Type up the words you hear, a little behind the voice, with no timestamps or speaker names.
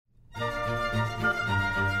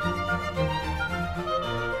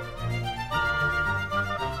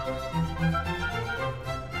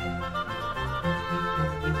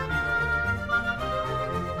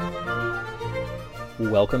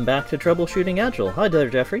Welcome back to Troubleshooting Agile. Hi there,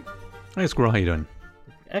 Jeffrey. Hi, Squirrel. How you doing?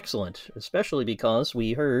 Excellent, especially because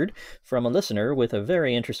we heard from a listener with a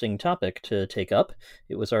very interesting topic to take up.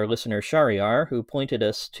 It was our listener Shariar who pointed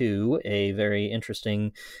us to a very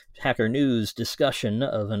interesting Hacker News discussion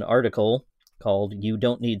of an article called You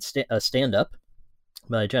Don't Need a Stand-Up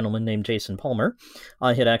by a gentleman named Jason Palmer.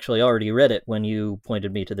 I had actually already read it when you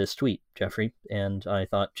pointed me to this tweet, Jeffrey, and I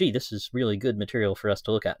thought, gee, this is really good material for us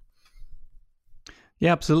to look at.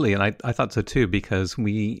 Yeah, absolutely. And I thought so too, because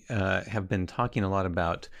we have been talking a lot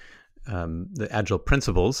about the Agile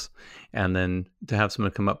principles, and then to have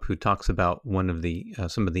someone come up who talks about one of the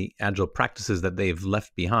some of the Agile practices that they've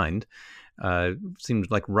left behind seems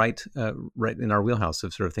like right in our wheelhouse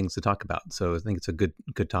of sort of things to talk about. So I think it's a good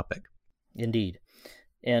topic. Indeed.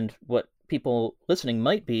 And what people listening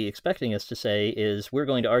might be expecting us to say is we're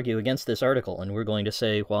going to argue against this article, and we're going to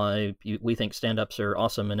say why we think stand-ups are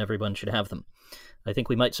awesome and everyone should have them. I think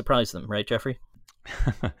we might surprise them, right, Jeffrey?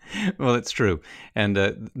 Well, it's true. And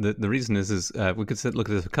the reason is we could look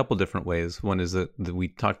at this a couple different ways. One is that we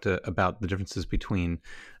talked about the differences between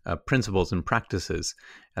principles and practices.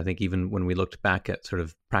 I think even when we looked back at sort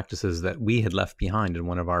of practices that we had left behind in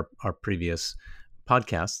one of our previous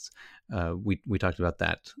podcasts, we talked about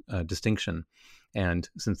that distinction. And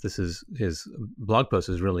since his blog post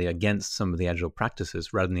is really against some of the Agile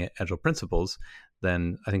practices rather than the Agile principles,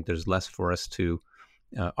 then I think there's less for us to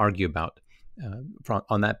argue about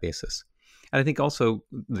on that basis. And I think also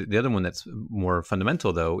the other one that's more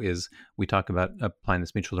fundamental, though, is we talk about applying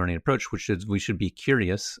this mutual learning approach, which is we should be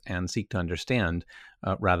curious and seek to understand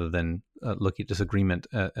rather than look at disagreement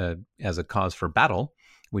as a cause for battle.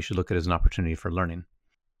 We should look at it as an opportunity for learning.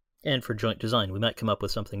 And for joint design. We might come up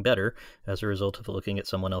with something better as a result of looking at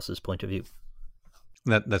someone else's point of view.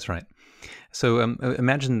 That's right. So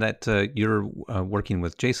imagine that you're working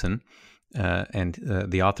with Jason and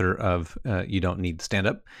the author of You Don't Need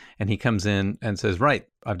Stand-Up, and he comes in and says, right,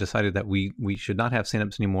 I've decided that we should not have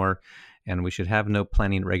stand-ups anymore, and we should have no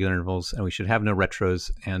planning at regular intervals, and we should have no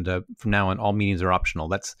retros, and from now on, all meetings are optional.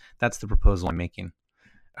 That's the proposal I'm making.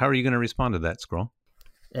 How are you going to respond to that, Squirrel?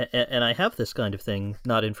 And I have this kind of thing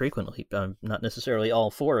not infrequently. Not necessarily all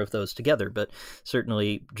four of those together, but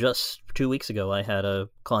certainly just 2 weeks ago, I had a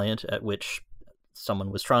client at which someone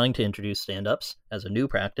was trying to introduce stand-ups as a new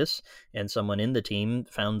practice, and someone in the team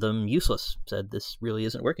found them useless, said, this really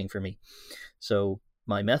isn't working for me. So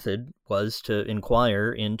my method was to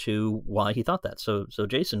inquire into why he thought that. So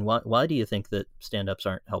Jason, why do you think that stand-ups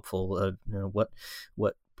aren't helpful? What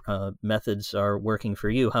methods are working for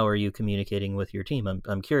you? How are you communicating with your team?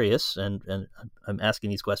 I'm curious, and I'm asking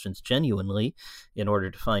these questions genuinely in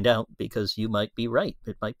order to find out, because you might be right.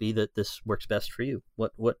 It might be that this works best for you.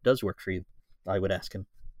 What does work for you? I would ask him.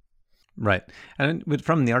 Right, and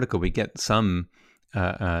from the article we get some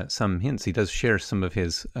hints. He does share some of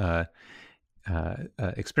his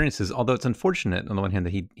experiences, although it's unfortunate on the one hand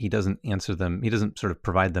that he doesn't answer them. He doesn't sort of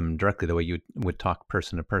provide them directly the way you would talk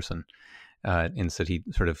person to person. Instead, he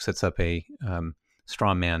sort of sets up a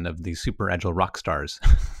straw man of the super agile rock stars.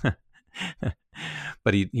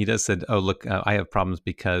 But he does said, oh, look, I have problems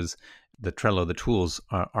because the Trello, the tools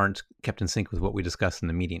aren't kept in sync with what we discussed in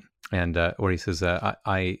the meeting. And or he says,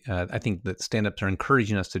 I think that stand-ups are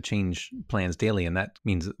encouraging us to change plans daily, and that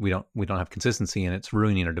means that we don't have consistency, and it's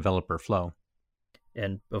ruining our developer flow.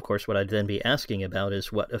 And of course, what I'd then be asking about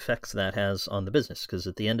is what effects that has on the business, because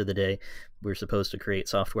at the end of the day, we're supposed to create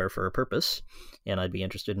software for a purpose, and I'd be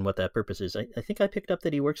interested in what that purpose is. I think I picked up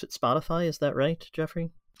that he works at Spotify. Is that right,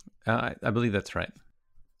 Jeffrey? I believe that's right.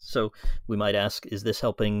 So we might ask, is this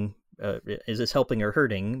helping or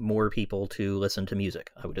hurting more people to listen to music?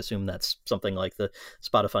 I would assume that's something like the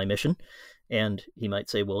Spotify mission. And he might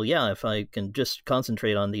say, well, yeah, if I can just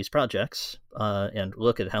concentrate on these projects and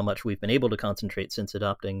look at how much we've been able to concentrate since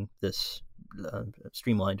adopting this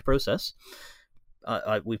streamlined process,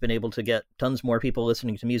 we've been able to get tons more people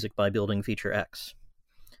listening to music by building feature X.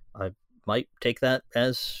 I might take that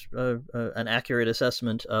as an accurate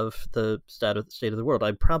assessment of the state of the world.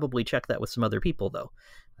 I'd probably check that with some other people, though.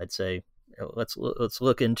 I'd say, let's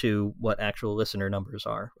look into what actual listener numbers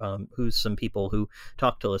are. Who's some people who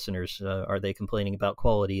talk to listeners? Are they complaining about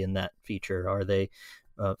quality in that feature? Are they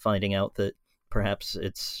finding out that perhaps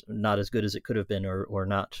it's not as good as it could have been, or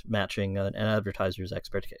not matching an advertiser's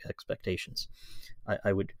expectations?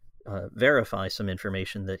 I would verify some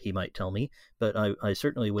information that he might tell me, but I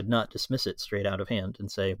certainly would not dismiss it straight out of hand and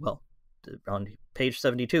say, well, on page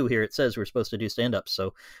 72 here it says we're supposed to do stand-ups,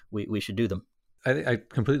 so we should do them. I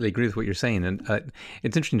completely agree with what you're saying. And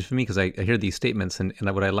it's interesting for me because I hear these statements, and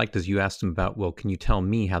what I liked is you asked him about, well, can you tell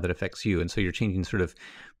me how that affects you? And so you're changing sort of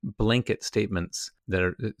blanket statements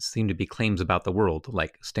seem to be claims about the world,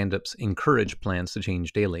 like stand-ups encourage plans to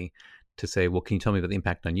change daily, to say, well, can you tell me about the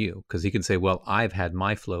impact on you? Because he could say, well, I've had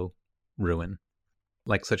my flow ruin,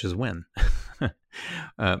 like such as when.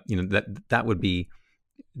 That would be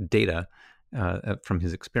data from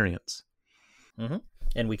his experience. Mm-hmm.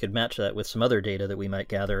 And we could match that with some other data that we might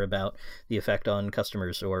gather about the effect on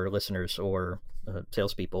customers or listeners or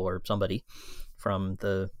salespeople or somebody from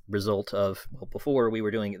the result of, well, before we were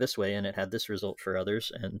doing it this way and it had this result for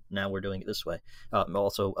others, and now we're doing it this way.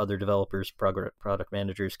 Also, other developers, product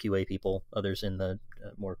managers, QA people, others in the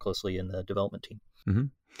more closely in the development team.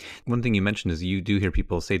 Mm-hmm. One thing you mentioned is you do hear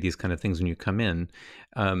people say these kind of things when you come in.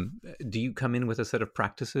 Do you come in with a set of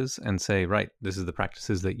practices and say, right, this is the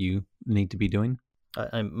practices that you need to be doing?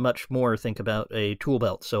 I much more think about a tool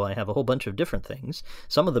belt. So I have a whole bunch of different things,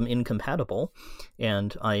 some of them incompatible,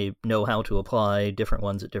 and I know how to apply different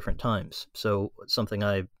ones at different times. So something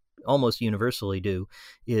I almost universally do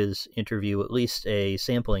is interview at least a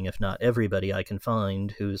sampling, if not everybody I can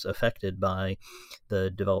find who's affected by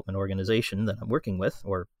the development organization that I'm working with,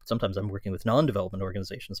 or sometimes I'm working with non-development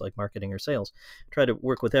organizations like marketing or sales. Try to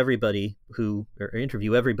work with everybody or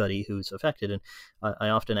interview everybody who's affected. And I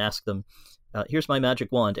often ask them, here's my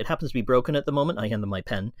magic wand. It happens to be broken at the moment. I hand them my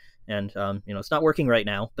pen, and it's not working right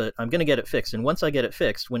now, but I'm going to get it fixed. And once I get it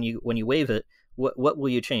fixed, when you wave it, what will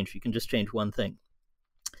you change? You can just change one thing.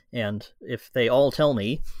 And if they all tell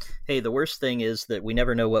me, hey, the worst thing is that we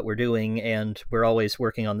never know what we're doing and we're always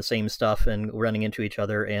working on the same stuff and running into each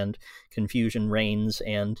other and confusion reigns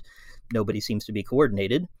and nobody seems to be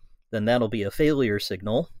coordinated, then that'll be a failure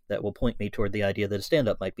signal that will point me toward the idea that a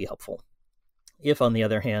stand-up might be helpful. If, on the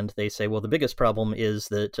other hand, they say, well, the biggest problem is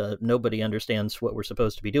that nobody understands what we're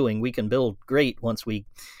supposed to be doing, we can build great once we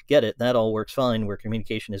get it. That all works fine. Where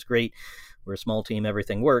communication is great. We're a small team.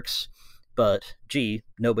 Everything works. But, gee,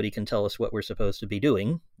 nobody can tell us what we're supposed to be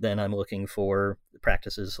doing. Then I'm looking for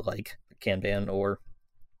practices like Kanban or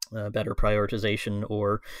better prioritization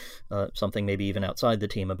or something maybe even outside the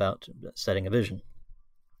team about setting a vision.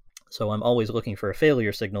 So I'm always looking for a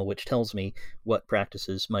failure signal which tells me what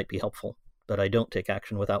practices might be helpful, but I don't take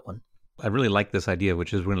action without one. I really like this idea,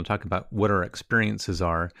 which is we're going to talk about what our experiences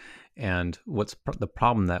are and what's the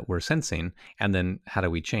problem that we're sensing, and then how do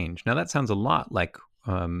we change. Now, that sounds a lot like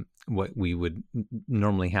what we would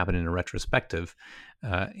normally happen in a retrospective.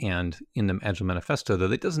 And in the Agile Manifesto,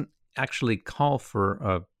 though, it doesn't actually call for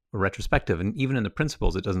a retrospective. And even in the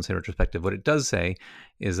principles, it doesn't say retrospective. What it does say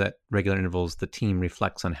is that regular intervals, the team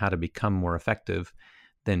reflects on how to become more effective,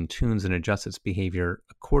 then tunes and adjusts its behavior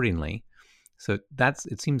accordingly. So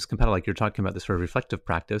it seems compatible, like you're talking about this sort of reflective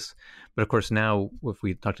practice. But of course, now if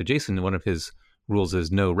we talk to Jason, one of his rules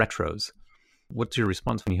is no retros. What's your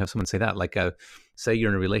response when you have someone say that? Like, say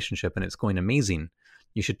you're in a relationship and it's going amazing.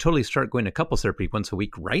 You should totally start going to couples therapy once a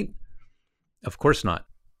week, right? Of course not.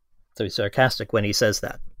 So he's sarcastic when he says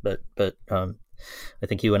that. But I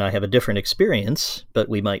think you and I have a different experience, but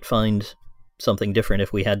we might find something different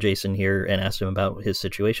if we had Jason here and asked him about his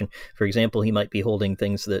situation. For example, he might be holding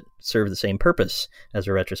things that serve the same purpose as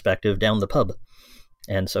a retrospective down the pub.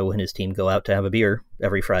 And so when his team go out to have a beer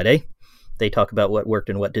every Friday, they talk about what worked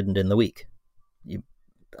and what didn't in the week.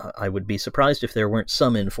 I would be surprised if there weren't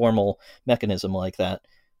some informal mechanism like that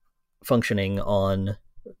functioning on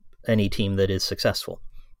any team that is successful.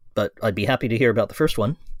 But I'd be happy to hear about the first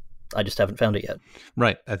one. I just haven't found it yet.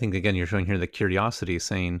 Right. I think, again, you're showing here the curiosity,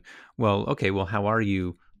 saying, well, okay, well, how are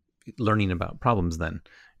you learning about problems then?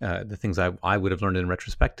 The things I would have learned in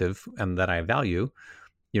retrospective and that I value,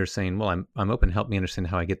 you're saying, well, I'm open to help me understand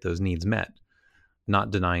how I get those needs met, not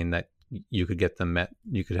denying that you could get them met.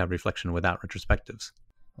 You could have reflection without retrospectives.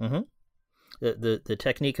 Mm-hmm. The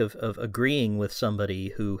technique of agreeing with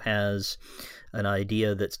somebody who has an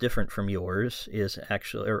idea that's different from yours is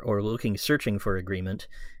actually, or searching for agreement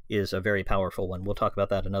is a very powerful one. We'll talk about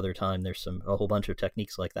that another time. There's a whole bunch of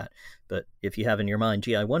techniques like that. But if you have in your mind,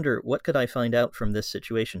 gee, I wonder what could I find out from this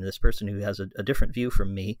situation, this person who has a different view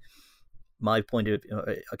from me, my point of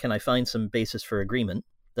can I find some basis for agreement?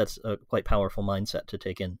 That's a quite powerful mindset to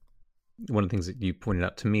take in. One of the things that you pointed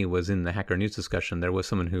out to me was in the Hacker News discussion, there was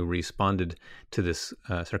someone who responded to this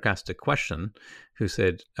sarcastic question who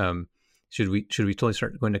said, should we totally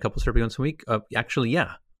start going to couples therapy once a week? Actually,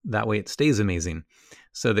 yeah. That way it stays amazing.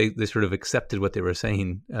 So they sort of accepted what they were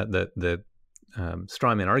saying, the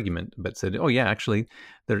straw man argument, but said, oh yeah, actually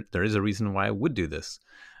there is a reason why I would do this.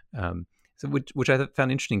 Which I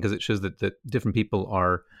found interesting because it shows that different people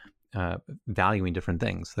are valuing different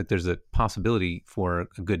things. Like there's a possibility for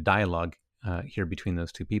a good dialogue here between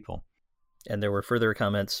those two people. And there were further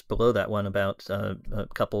comments below that one about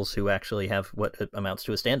couples who actually have what amounts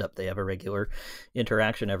to a stand-up. They have a regular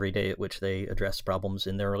interaction every day at which they address problems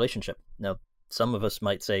in their relationship. Now, some of us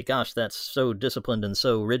might say, gosh, that's so disciplined and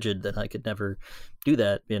so rigid that I could never do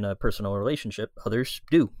that in a personal relationship. Others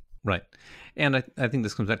do. Right. And I think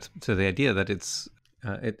this comes back to the idea that it's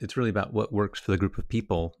really about what works for the group of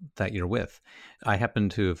people that you're with. I happen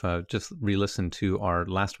to have just re-listened to our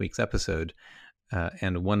last week's episode,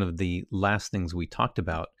 and one of the last things we talked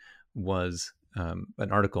about was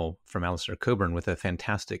an article from Alistair Cockburn with a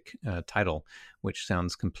fantastic title, which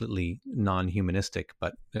sounds completely non-humanistic,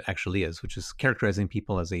 but it actually is, which is characterizing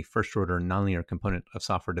people as a first-order nonlinear component of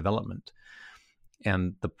software development.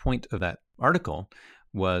 And the point of that article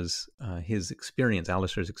was his experience,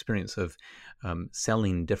 Alistair's experience of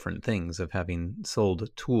selling different things, of having sold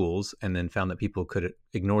tools and then found that people could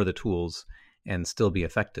ignore the tools and still be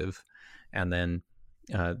effective. And then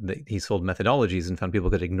he sold methodologies and found people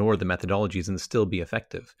could ignore the methodologies and still be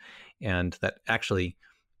effective. And that actually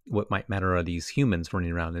what might matter are these humans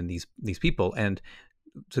running around and these people. And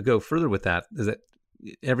to go further with that is that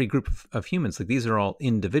every group of humans, like these are all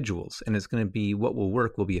individuals, and it's going to be what will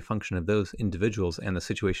work will be a function of those individuals and the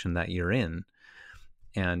situation that you're in.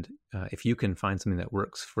 And if you can find something that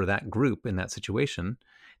works for that group in that situation,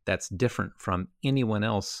 that's different from anyone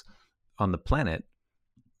else on the planet,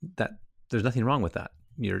 that there's nothing wrong with that.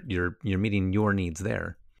 You're meeting your needs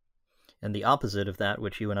there. And the opposite of that,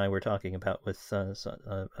 which you and I were talking about with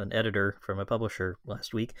an editor from a publisher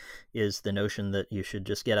last week, is the notion that you should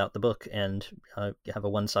just get out the book and have a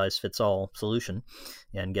one-size-fits-all solution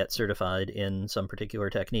and get certified in some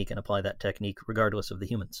particular technique and apply that technique regardless of the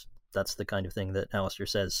humans. That's the kind of thing that Alistair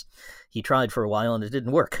says he tried for a while and it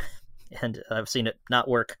didn't work. And I've seen it not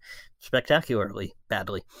work spectacularly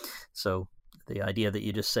badly. So the idea that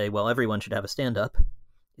you just say, well, everyone should have a stand-up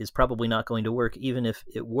is probably not going to work. Even if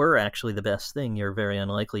it were actually the best thing, you're very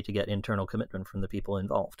unlikely to get internal commitment from the people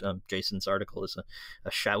involved. Jason's article is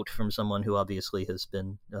a shout from someone who obviously has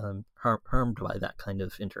been harmed by that kind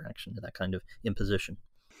of interaction, that kind of imposition.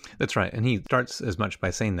 That's right. And he starts as much by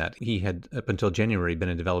saying that he had, up until January, been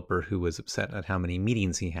a developer who was upset at how many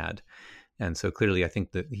meetings he had. And so clearly, I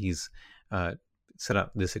think that he's set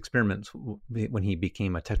up this experiment when he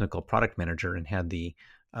became a technical product manager and had the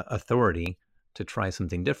authority to try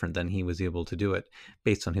something different. Then he was able to do it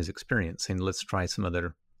based on his experience, saying, let's try some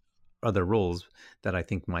other roles that I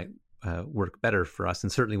think might work better for us,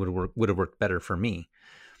 and certainly would have worked better for me.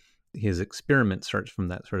 His experiment starts from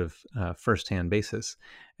that sort of first-hand basis,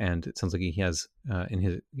 and it sounds like he has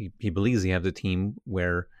he believes he has a team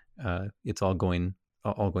where it's all going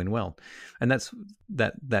well. And that's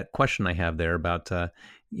that question I have there about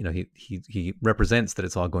he represents that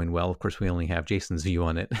it's all going well. Of course, we only have Jason's view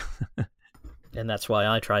on it. And that's why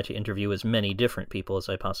I try to interview as many different people as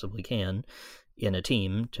I possibly can in a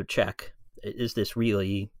team to check, is this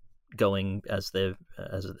really going as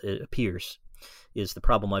it appears? Is the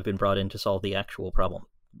problem I've been brought in to solve the actual problem?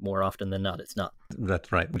 More often than not, it's not.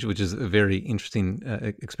 That's right, which is a very interesting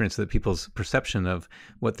experience, that people's perception of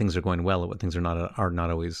what things are going well and what things are not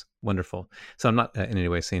always wonderful. So I'm not in any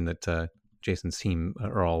way saying that Jason's team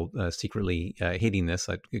are all secretly hating this.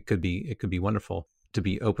 It could be wonderful to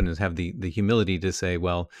be open and have the humility to say,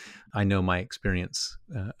 well, I know my experience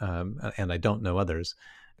and I don't know others,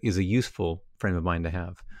 is a useful frame of mind to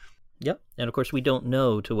have. Yep. And of course, we don't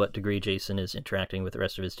know to what degree Jason is interacting with the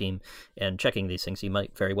rest of his team and checking these things. He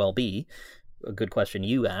might very well be. A good question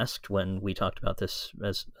you asked when we talked about this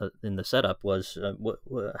as in the setup was,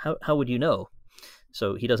 how would you know?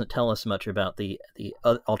 So he doesn't tell us much about the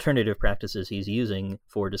alternative practices he's using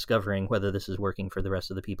for discovering whether this is working for the rest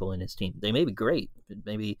of the people in his team. They may be great.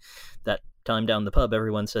 Maybe that time down the pub,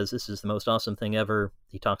 everyone says this is the most awesome thing ever.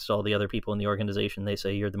 He talks to all the other people in the organization. They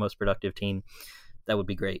say you're the most productive team. That would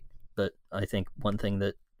be great. But I think one thing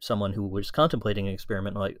that someone who was contemplating an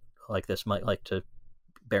experiment like this might like to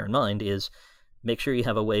bear in mind is make sure you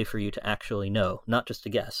have a way for you to actually know, not just to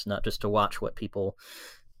guess, not just to watch what people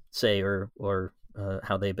say or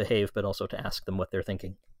how they behave, but also to ask them what they're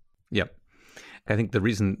thinking. Yep. I think the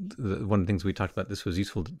reason, one of the things we talked about, this was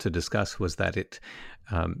useful to discuss, was that it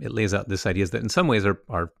lays out this idea that in some ways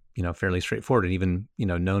are fairly straightforward and even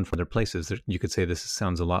known for their places. You could say this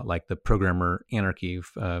sounds a lot like the programmer anarchy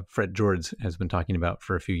Fred George has been talking about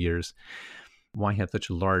for a few years. Why have such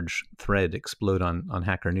a large thread explode on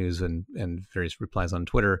Hacker News and various replies on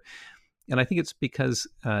Twitter? And I think it's because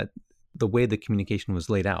the way the communication was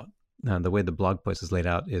laid out, the way the blog post is laid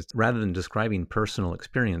out, is rather than describing personal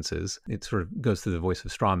experiences, it sort of goes through the voice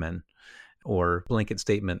of straw men or blanket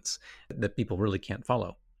statements that people really can't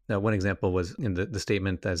follow. Now, one example was in the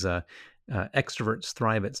statement as extroverts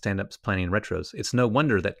thrive at stand-ups, planning, and retros. It's no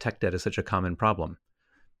wonder that tech debt is such a common problem.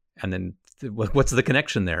 And then what's the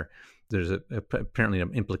connection there? There's apparently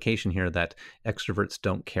an implication here that extroverts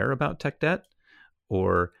don't care about tech debt,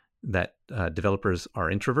 or that developers are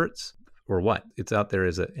introverts, or what? It's out there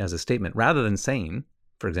as a statement, rather than saying,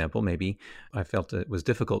 for example, maybe I felt it was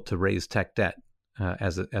difficult to raise tech debt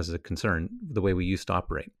as a concern the way we used to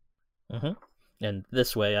operate. Mm-hmm. And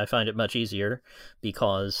this way, I find it much easier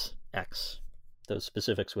because X. Those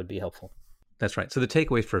specifics would be helpful. That's right. So the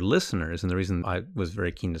takeaway for listeners, and the reason I was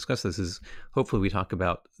very keen to discuss this, is hopefully we talk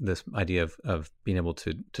about this idea of being able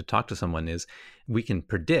to talk to someone, is we can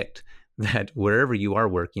predict that wherever you are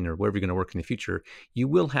working or wherever you're going to work in the future, you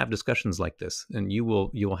will have discussions like this, and you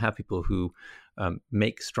will have people who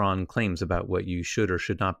make strong claims about what you should or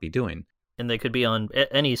should not be doing. And they could be on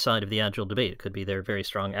any side of the Agile debate. It could be they're very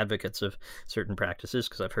strong advocates of certain practices,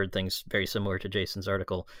 because I've heard things very similar to Jason's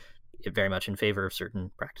article, very much in favor of certain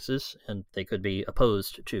practices, and they could be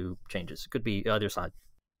opposed to changes. It could be either side.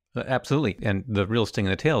 Absolutely. And the real sting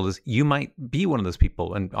in the tail is you might be one of those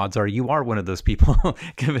people, and odds are you are one of those people,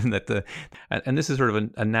 given that and this is sort of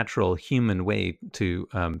a natural human way to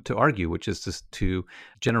argue, which is just to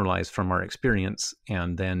generalize from our experience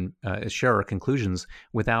and then share our conclusions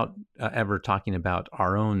without ever talking about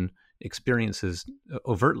our own experiences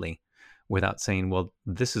overtly, without saying, well,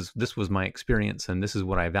 this was my experience, and this is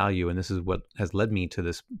what I value, and this is what has led me to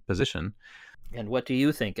this position. And what do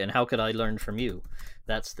you think, and how could I learn from you?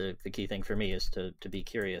 That's the key thing for me, is to be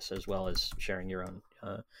curious as well as sharing your own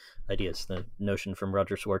ideas. The notion from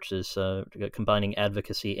Roger Schwartz is combining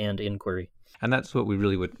advocacy and inquiry. And that's what we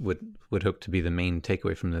really would hope to be the main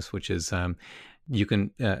takeaway from this, which is you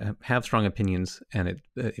can have strong opinions, and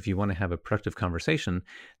if you want to have a productive conversation,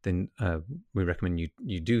 then we recommend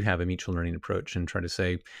you do have a mutual learning approach and try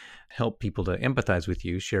to help people to empathize with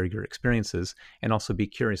you, share your experiences, and also be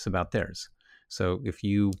curious about theirs. So if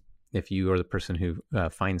you are the person who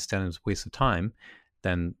finds stand-ups a waste of time,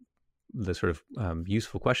 then the sort of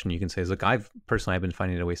useful question you can say is, look, I've been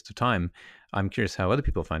finding it a waste of time. I'm curious how other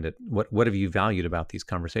people find it. What have you valued about these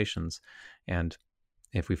conversations? And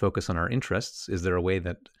if we focus on our interests, is there a way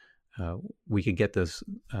that we could get this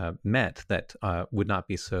met that would not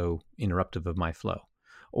be so interruptive of my flow,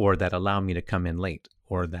 or that allow me to come in late,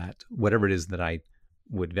 or that whatever it is that I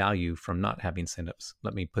would value from not having stand-ups,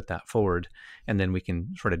 let me put that forward, and then we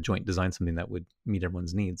can sort of joint design something that would meet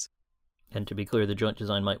everyone's needs. And to be clear, the joint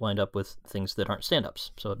design might wind up with things that aren't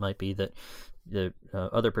stand-ups. So it might be that the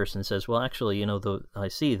other person says, well, actually, I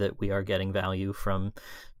see that we are getting value from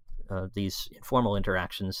these informal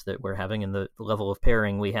interactions that we're having, and the level of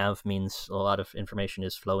pairing we have means a lot of information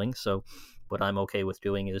is flowing. So what I'm okay with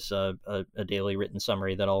doing is a daily written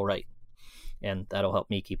summary that I'll write, and that'll help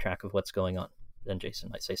me keep track of what's going on. Then Jason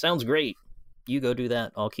might say, sounds great. You go do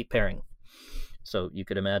that. I'll keep pairing. So you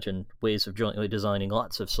could imagine ways of jointly designing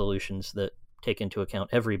lots of solutions that take into account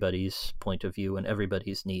everybody's point of view and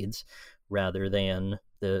everybody's needs, rather than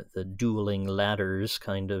the dueling ladders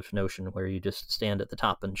kind of notion where you just stand at the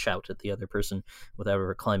top and shout at the other person without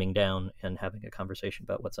ever climbing down and having a conversation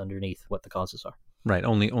about what's underneath, what the causes are. Right.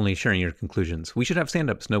 Only sharing your conclusions. We should have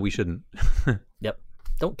stand-ups. No, we shouldn't. Yep.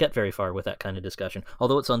 Don't get very far with that kind of discussion,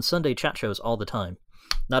 although it's on Sunday chat shows all the time.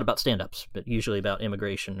 Not about stand-ups, but usually about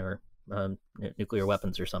immigration or nuclear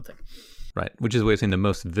weapons or something. Right, which is a way of saying the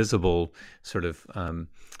most visible sort of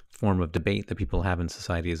form of debate that people have in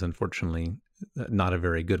society is unfortunately not a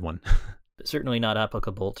very good one. But certainly not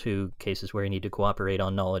applicable to cases where you need to cooperate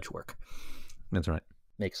on knowledge work. That's right.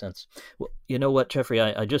 Makes sense. Well, you know what, Jeffrey,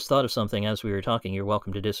 I just thought of something as we were talking. You're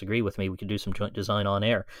welcome to disagree with me. We could do some joint design on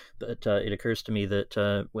air. But it occurs to me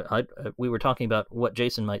that we were talking about what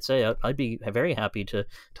Jason might say. I'd be very happy to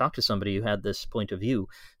talk to somebody who had this point of view.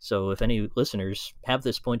 So if any listeners have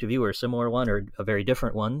this point of view or a similar one or a very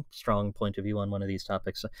different one, strong point of view on one of these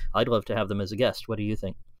topics, I'd love to have them as a guest. What do you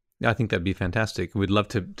think? I think that'd be fantastic. We'd love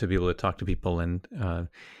to be able to talk to people and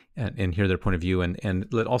hear their point of view, and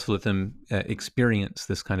also let them experience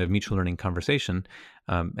this kind of mutual learning conversation,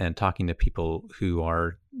 and talking to people who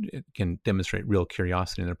can demonstrate real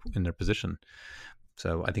curiosity in their position.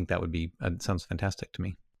 So I think that sounds fantastic to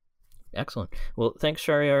me. Excellent. Well, thanks,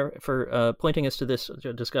 Shahryar, for pointing us to this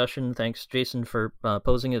discussion. Thanks, Jason, for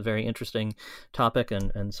posing a very interesting topic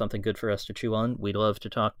and something good for us to chew on. We'd love to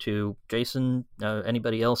talk to Jason,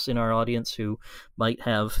 anybody else in our audience who might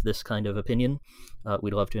have this kind of opinion.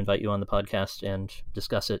 We'd love to invite you on the podcast and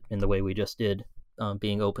discuss it in the way we just did,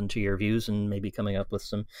 being open to your views and maybe coming up with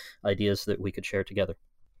some ideas that we could share together.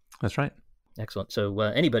 That's right. Excellent. So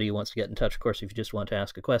anybody who wants to get in touch, of course, if you just want to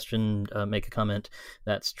ask a question, make a comment,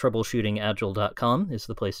 that's troubleshootingagile.com is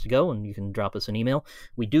the place to go, and you can drop us an email.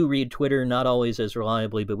 We do read Twitter, not always as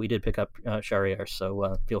reliably, but we did pick up Shahryar,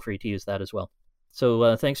 so feel free to use that as well.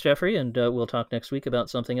 So thanks, Jeffrey, and we'll talk next week about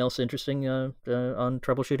something else interesting on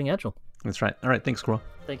Troubleshooting Agile. That's right. All right. Thanks, Squirrel.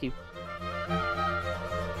 Thank you.